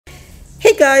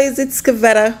Hey guys, it's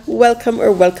Kavetta.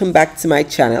 Welcome back to my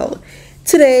channel.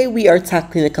 Today we are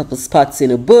tackling a couple spots in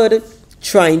Ubud,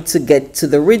 trying to get to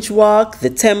the ridge walk, the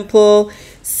temple,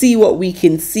 see what we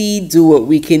can see, do what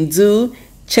we can do.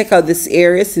 Check out this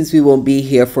area since we won't be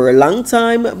here for a long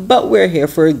time, but we're here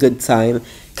for a good time.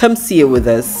 Come see it with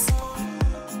us.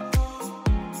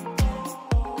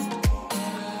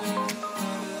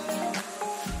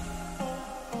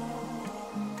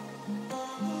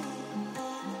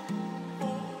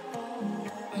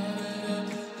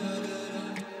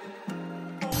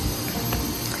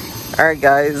 Alright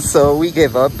guys, so we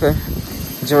gave up.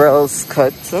 Jarrell's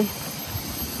cut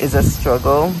is a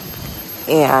struggle,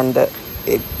 and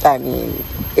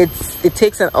it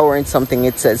takes an hour and something,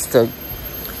 it says, to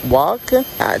walk.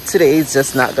 Today is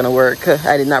just not gonna work.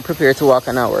 I did not prepare to walk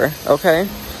an hour, okay?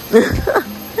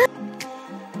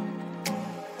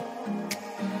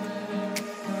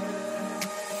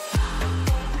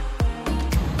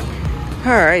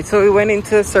 Alright, so we went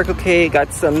into Circle K,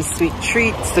 got some sweet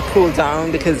treats to cool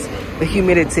down because the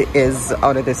humidity is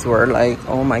out of this world. Like,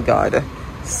 oh my god,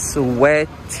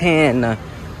 sweating,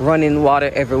 running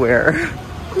water everywhere.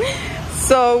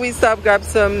 So we stopped, grabbed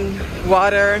some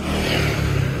water,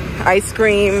 ice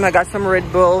cream. I got some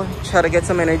Red Bull, try to get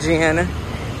some energy in,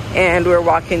 and we're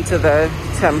walking to the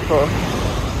temple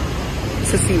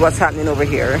to see what's happening over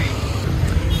here.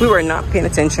 We were not paying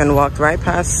attention, walked right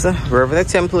past wherever the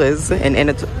temple is and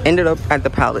ended up at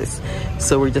the palace.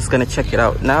 So we're just gonna check it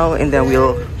out now, and then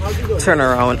we'll turn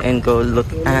around and go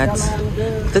look at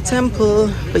the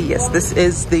temple. But yes, this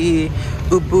is the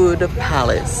Ubud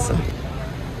Palace.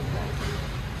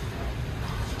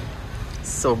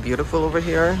 So beautiful over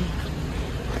here.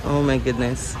 Oh my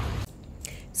goodness.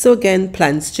 So again,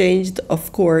 plans changed,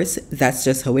 of course, that's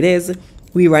just how it is.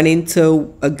 We ran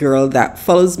into a girl that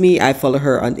follows me. I follow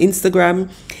her on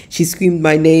Instagram. She screamed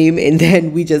my name, and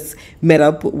then we just met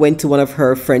up, went to one of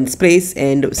her friends' place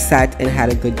and sat and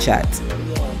had a good chat.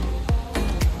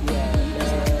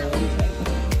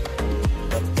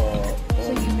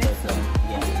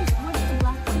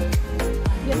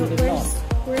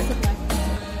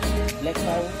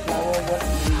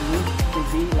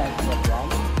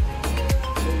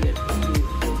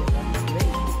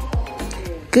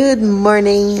 Good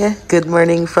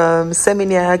morning from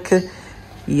Seminyak.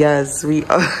 Yes, we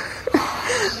are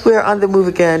we're on the move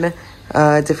again.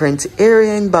 Different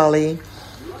area in Bali.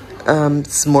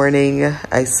 It's morning.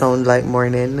 I sound like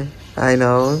morning, I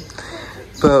know,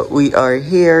 but we are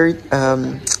here.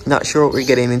 Not sure what we're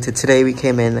getting into today. We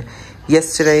came in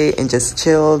yesterday and just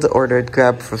chilled, ordered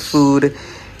grab for food,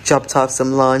 dropped off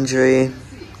some laundry,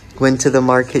 went to the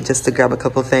market just to grab a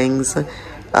couple things.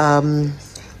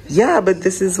 Yeah, but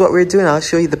this is what we're doing. I'll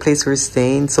show you the place we're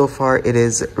staying. So far, it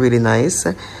is really nice.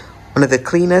 One of the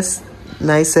cleanest,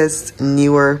 nicest,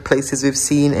 newer places we've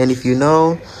seen. And if you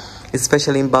know,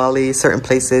 especially in Bali, certain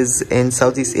places in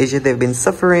Southeast Asia, they've been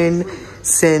suffering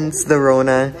since the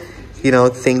Rona. You know,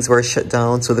 things were shut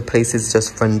down, so the place is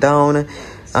just run down.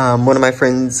 One of my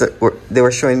friends, they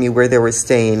were showing me where they were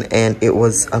staying, and it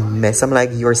was a mess. I'm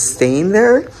like, you're staying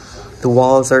there? The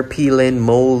walls are peeling,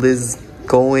 mold is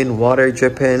going, water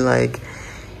dripping, like,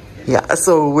 yeah.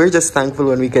 So we're just thankful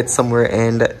when we get somewhere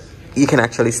and you can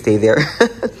actually stay there.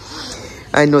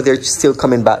 I know they're still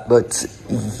coming back, but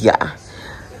yeah.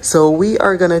 So we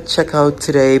are gonna check out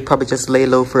today, probably just lay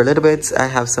low for a little bit. I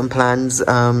have some plans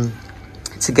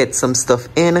to get some stuff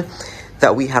in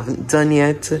that we haven't done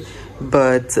yet,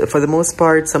 but for the most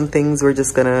part, some things we're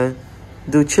just gonna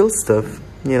do chill stuff,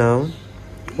 you know,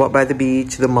 walk by the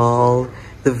beach, the mall,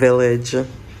 the village.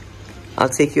 I'll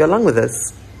take you along with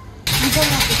us.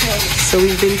 So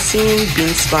we've been seeing bean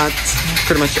spots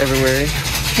pretty much everywhere.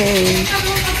 Hey,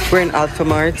 we're in Alpha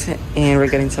Mart and we're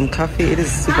getting some coffee. It is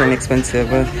super inexpensive.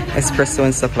 Espresso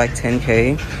and stuff like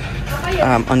 10K,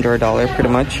 under $1 pretty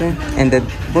much. And the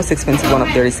most expensive one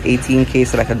up there is 18K,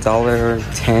 so like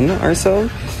 $1.10 or so.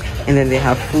 And then they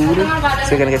have food,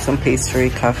 so we're gonna get some pastry,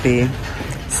 coffee,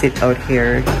 sit out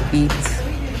here, eat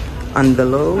on the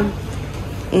low,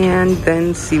 and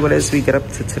then see what else we get up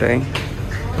to today.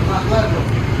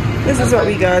 This is what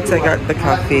we got. I got the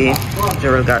coffee.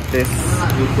 Gerald got this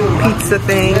pizza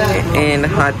thing and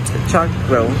hot chocolate,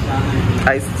 well,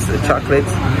 iced chocolate.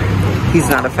 He's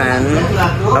not a fan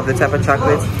of the type of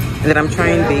chocolate. And then I'm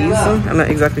trying these. I'm not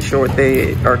exactly sure what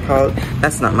they are called.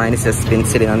 That's not mine. It's just been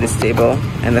sitting on this table,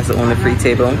 and that's the only free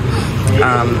table.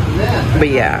 But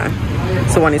yeah.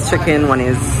 So one is chicken, one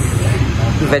is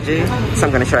veggie, so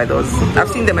I'm gonna try those. I've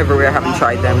seen them everywhere, I haven't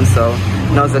tried them, so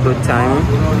now's a good time.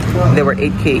 They were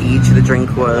 8K each. The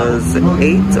drink was 8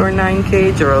 or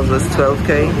 9K, Gerald's was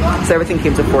 12K, so everything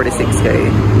came to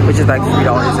 46K, which is like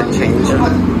 $3 and change.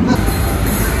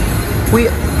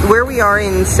 Where we are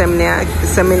in Seminyak.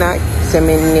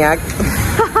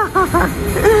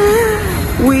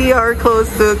 We are close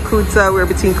to Kuta. We're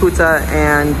between Kuta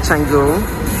and Canggu,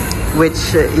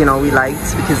 which you know, we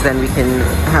liked because then we can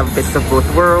have best of both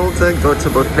worlds, go to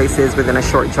both places within a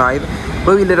short drive.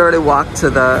 But we literally walked to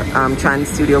the trans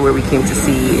studio where we came to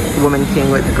see Woman King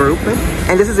with the group,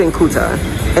 and this is in Kuta.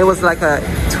 It was like a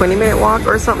 20-minute walk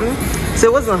or something, so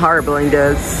it wasn't horrible, and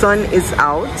the sun is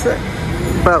out,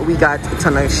 but we got a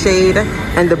ton of shade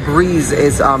and the breeze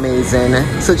is amazing.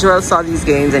 So Gerald saw these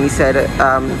games and he said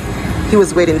he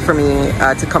was waiting for me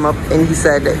to come up, and he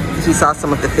said he saw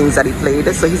some of the things that he played,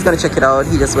 so he's gonna check it out.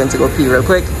 He just went to go pee real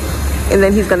quick, and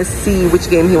then he's gonna see which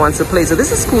game he wants to play. So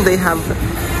this is cool, they have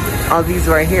all these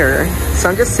right here. So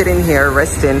I'm just sitting here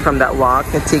resting from that walk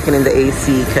and taking in the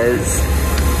AC because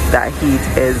that heat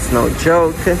is no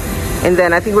joke. And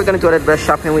then I think we're gonna do a little bit of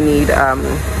shopping. We need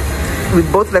we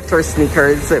both left our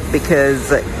sneakers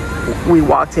because we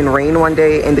walked in rain one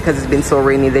day, and because it's been so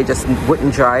rainy they just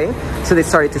wouldn't dry, so they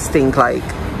started to stink.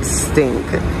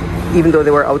 Even though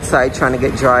they were outside trying to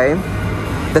get dry,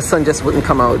 the sun just wouldn't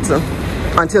come out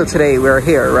until today. We're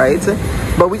here, right?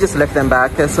 But we just left them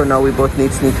back, so now we both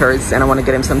need sneakers, and I want to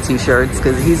get him some t-shirts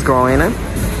because he's growing,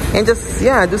 and just,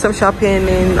 yeah, do some shopping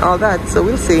and all that. So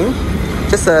we'll see.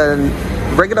 Just a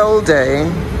regular old day,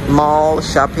 mall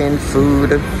shopping,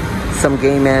 food, some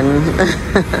gaming.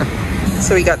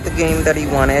 So we got the game that he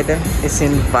wanted. It's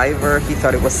in Viver. He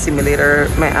thought it was simulator.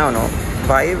 I don't know.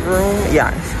 Vive Room?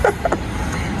 Yeah.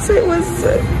 So it was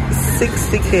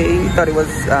 60K. He thought it was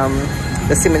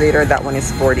the simulator. That one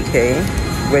is 40K.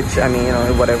 Which, I mean, you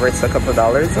know, whatever. It's a couple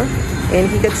dollars. And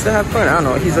he gets to have fun. I don't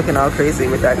know. He's looking all crazy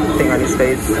with that thing on his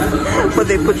face. But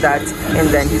they put that. And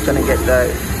then he's going to get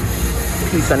the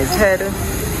piece on his head.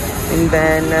 And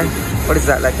then, what is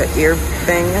that? Like an ear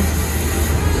thing?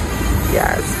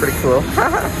 Yeah, it's pretty cool.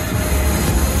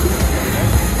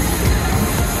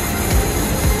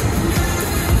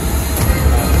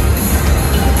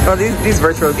 Oh, these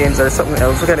virtual games are something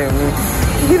else. Look at him.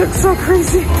 He looks so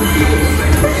crazy.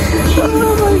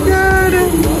 Oh my god.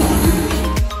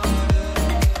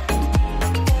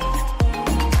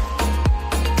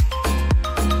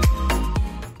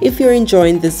 If you're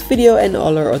enjoying this video and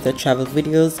all our other travel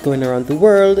videos, going around the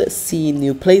world, seeing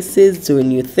new places, doing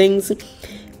new things,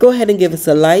 go ahead and give us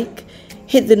a like,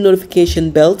 hit the notification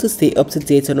bell to stay up to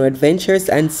date on our adventures,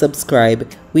 and subscribe.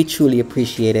 We truly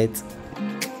appreciate it.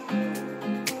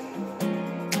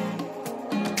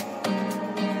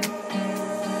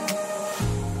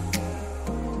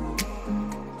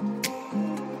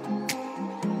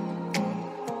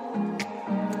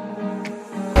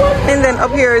 And then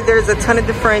up here, there's a ton of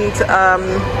different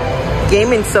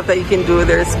gaming stuff that you can do.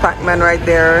 There's Pac-Man right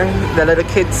there, the little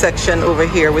kids section over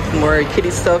here with more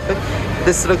kiddie stuff.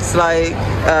 This looks like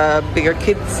bigger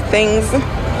kids things.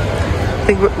 I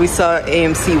think we saw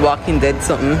AMC Walking Dead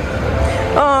something.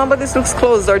 Oh, but this looks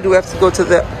closed, or do we have to go to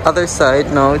the other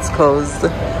side? No, it's closed.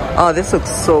 Oh, this looks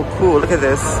so cool. Look at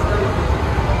this.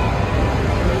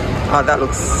 Oh, that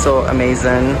looks so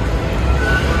amazing.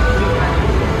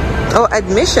 Oh,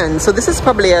 admission. So this is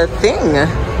probably a thing.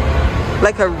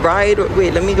 Like a ride.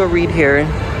 Wait, let me go read here.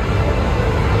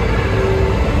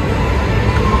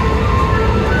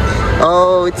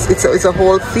 Oh, it's a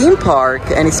whole theme park,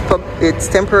 and it's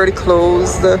temporarily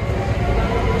closed.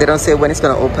 They don't say when it's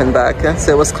gonna open back.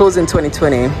 So it was closed in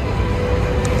 2020,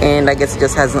 and I guess it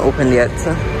just hasn't opened yet.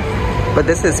 But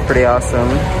this is pretty awesome.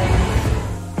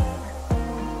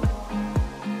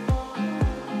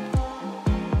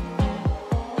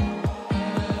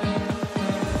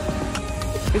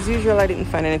 As usual, I didn't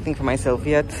find anything for myself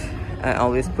yet. I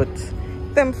always put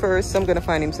them first. So I'm gonna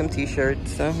find him some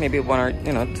t-shirts, maybe one or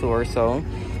two or so,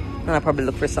 and I'll probably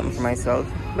look for something for myself.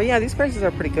 But yeah, these prices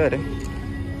are pretty good.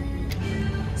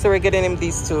 So we're getting him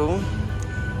these two.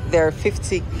 They're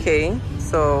 50K,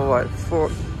 so what,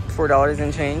 $4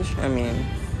 and change. I mean,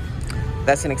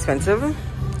 that's inexpensive.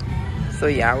 So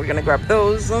yeah, we're gonna grab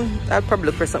those. I'll probably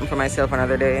look for something for myself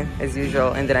another day, as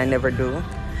usual, and then I never do.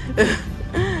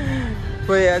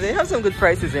 But yeah, they have some good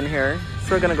prices in here,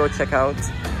 so we're gonna go check out.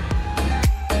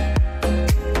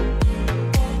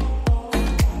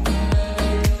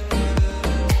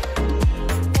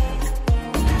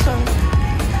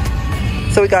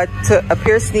 So we got a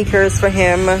pair of sneakers for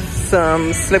him,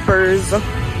 some slippers,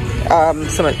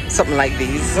 something like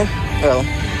these. Well,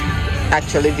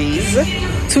 actually these.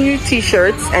 2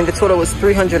 t-shirts, and the total was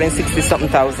 360 something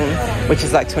thousand, which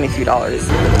is like $23.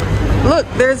 Look,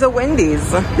 there's a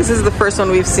Wendy's. This is the first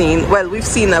one we've seen. Well, we've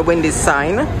seen a Wendy's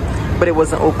sign, but it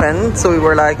wasn't open, so we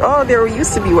were like, oh, there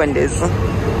used to be Wendy's.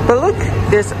 But look,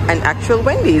 there's an actual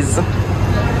Wendy's.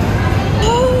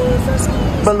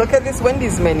 But look at this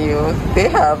Wendy's menu. They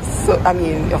have, so I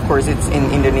mean, of course it's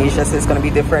in Indonesia, so it's gonna be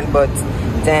different, but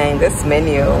dang, this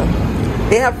menu.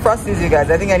 They have Frosties, you guys.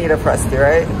 I think I need a Frosty,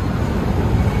 right?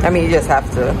 I mean, you just have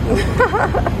to.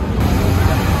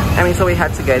 I mean, so we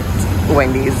had to get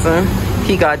Wendy's.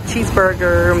 He got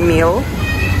cheeseburger meal,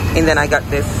 and then I got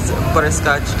this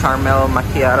butterscotch caramel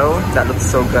macchiato. That looks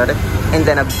so good. And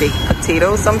then a baked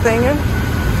potato something.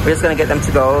 We're just gonna get them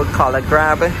to go, call a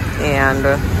grab, and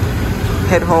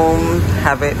head home,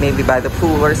 have it maybe by the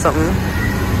pool or something,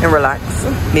 and relax.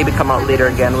 Maybe come out later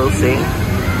again, we'll see.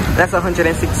 That's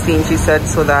 116, she said,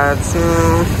 so that's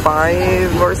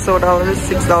 $5 or so,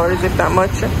 $6 if that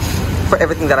much, for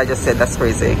everything that I just said. That's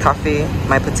crazy. Coffee,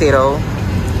 my potato,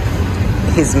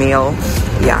 his meal.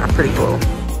 Yeah, pretty cool.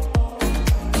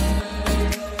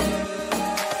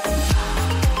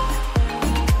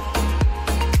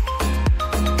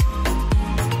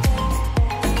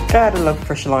 God, I love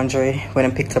Fresh Laundry. When I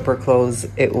picked up her clothes,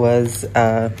 it was,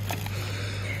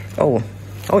 oh,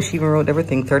 she even wrote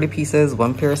everything. 30 pieces,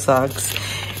 1 pair of socks.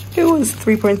 It was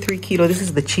 3.3 kilo. This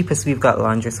is the cheapest we've got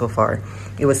laundry so far.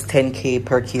 It was 10K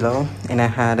per kilo, and I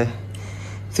had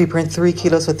 3.3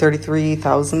 kilos for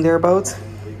 33,000 thereabouts,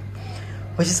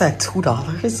 which is like $2.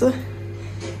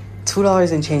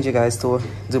 $2 and change, you guys, to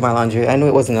do my laundry. I knew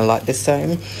it wasn't a lot this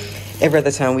time. Every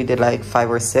other time we did like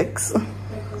 5 or 6.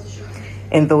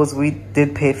 And those we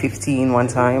did pay 15 one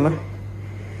time,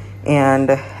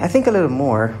 and I think a little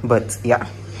more, but yeah.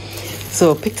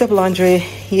 So picked up laundry.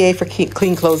 Yay for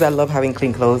clean clothes. I love having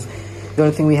clean clothes. The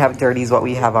only thing we have dirty is what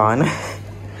we have on.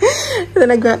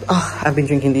 Then I grabbed, oh, I've been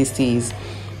drinking these teas,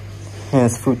 and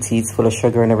it's fruit tea. It's full of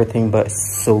sugar and everything, but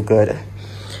it's so good.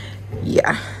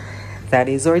 Yeah, that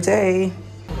is our day.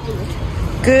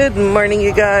 Good morning,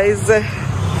 you guys.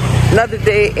 Another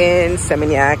day in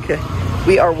Seminyak.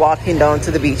 We are walking down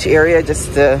to the beach area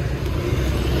just to,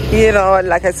 you know,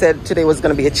 like I said, today was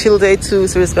going to be a chill day too.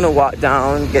 So we're just going to walk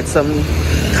down, get some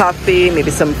coffee,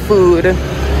 maybe some food,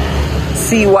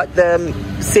 see what the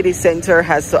city center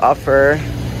has to offer.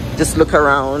 Just look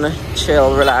around,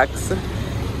 chill, relax.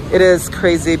 It is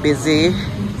crazy busy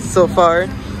so far.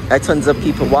 Tons of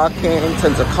people walking,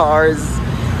 tons of cars,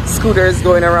 scooters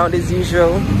going around as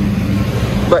usual.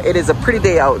 But it is a pretty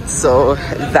day out, so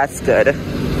that's good.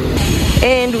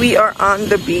 And we are on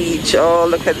the beach. Oh,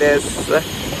 look at this.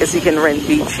 Guess you can rent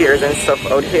beach chairs and stuff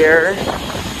out here.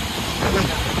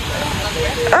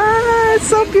 Ah, it's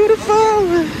so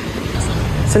beautiful.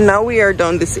 So now we are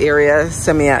down this area,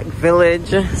 Seminyak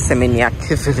Village.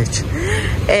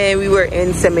 And we were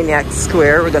in Seminyak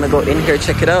Square. We're gonna go in here,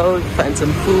 check it out, find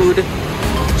some food,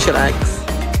 chillax.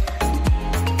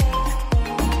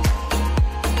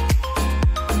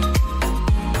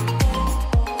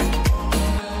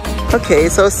 Okay,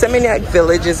 so Seminyak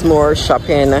Village is more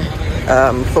shopping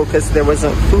focused. There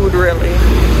wasn't food really.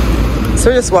 So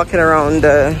we're just walking around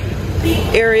the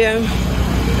area,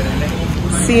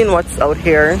 seeing what's out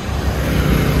here.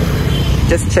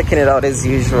 Just checking it out as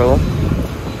usual.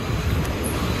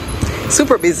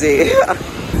 Super busy.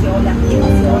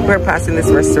 We're passing this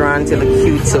restaurant. It looked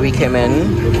cute, so we came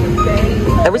in.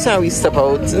 Every time we step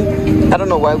out, I don't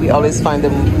know why we always find the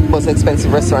most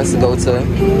expensive restaurants to go to.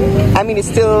 I mean, it's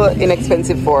still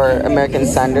inexpensive for American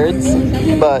standards,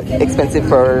 but expensive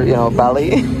for, you know,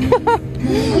 Bali.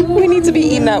 We need to be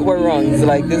eating at Warungs.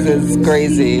 Like, this is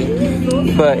crazy.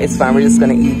 But it's fine. We're just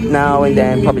gonna eat now and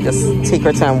then probably just take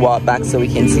our time, walk back so we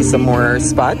can see some more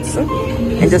spots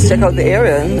and just check out the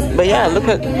area. But yeah, look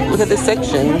at this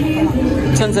section.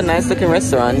 Tons of nice looking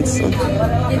restaurants.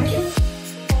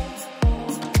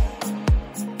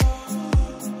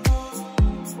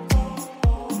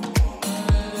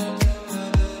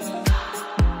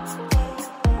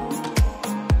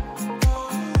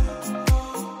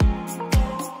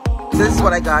 This is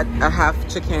what I got, a half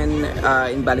chicken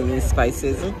in Balinese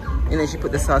spices, and then she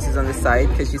put the sauces on the side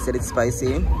because she said it's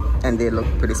spicy and they look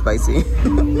pretty spicy.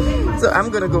 So I'm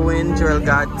gonna go in. Joel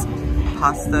got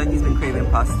pasta, he's been craving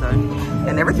pasta,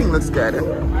 and everything looks good.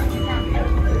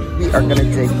 We are gonna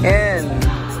dig in.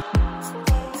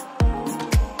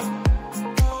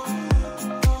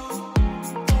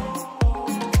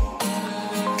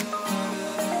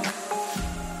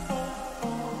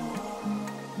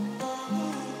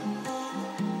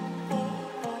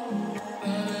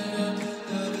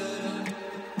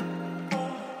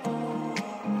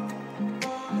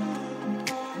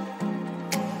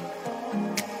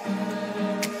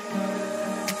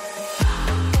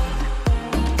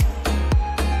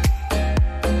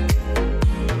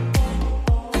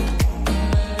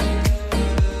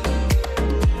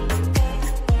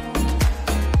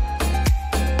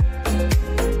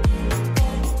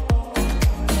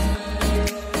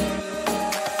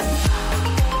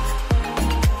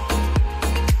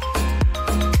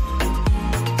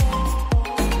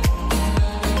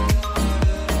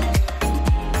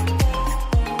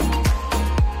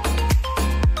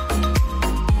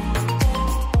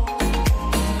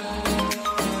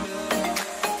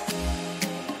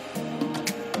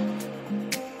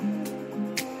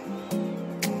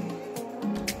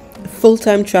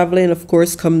 Full-time traveling, of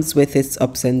course, comes with its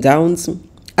ups and downs.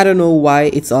 I don't know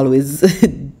why it's always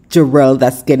Jarrell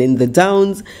that's getting the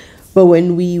downs, but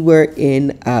when we were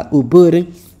in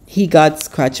Ubud, he got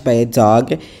scratched by a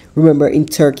dog. Remember, in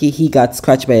Turkey, he got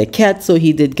scratched by a cat, so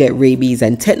he did get rabies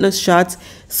and tetanus shots.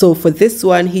 So for this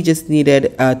one, he just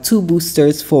needed 2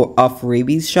 boosters of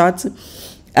rabies shots.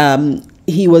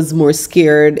 He was more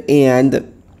scared, and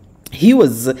he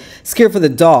was scared for the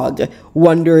dog,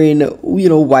 wondering,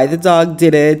 why the dog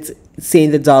did it,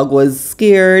 saying the dog was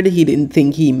scared. He didn't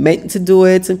think he meant to do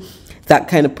it. That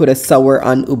kind of put a sour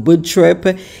on Ubud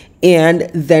trip. And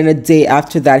then a day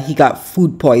after that, he got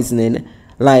food poisoning,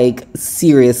 like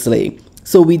seriously.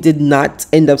 So we did not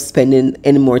end up spending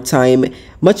much more time in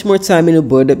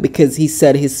Ubud, because he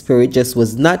said his spirit just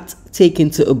was not taken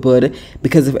to Ubud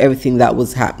because of everything that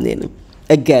was happening.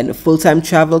 Again, full-time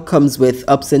travel comes with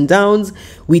ups and downs.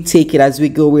 We take it as we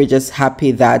go. We're just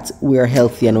happy that we're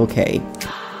healthy and okay.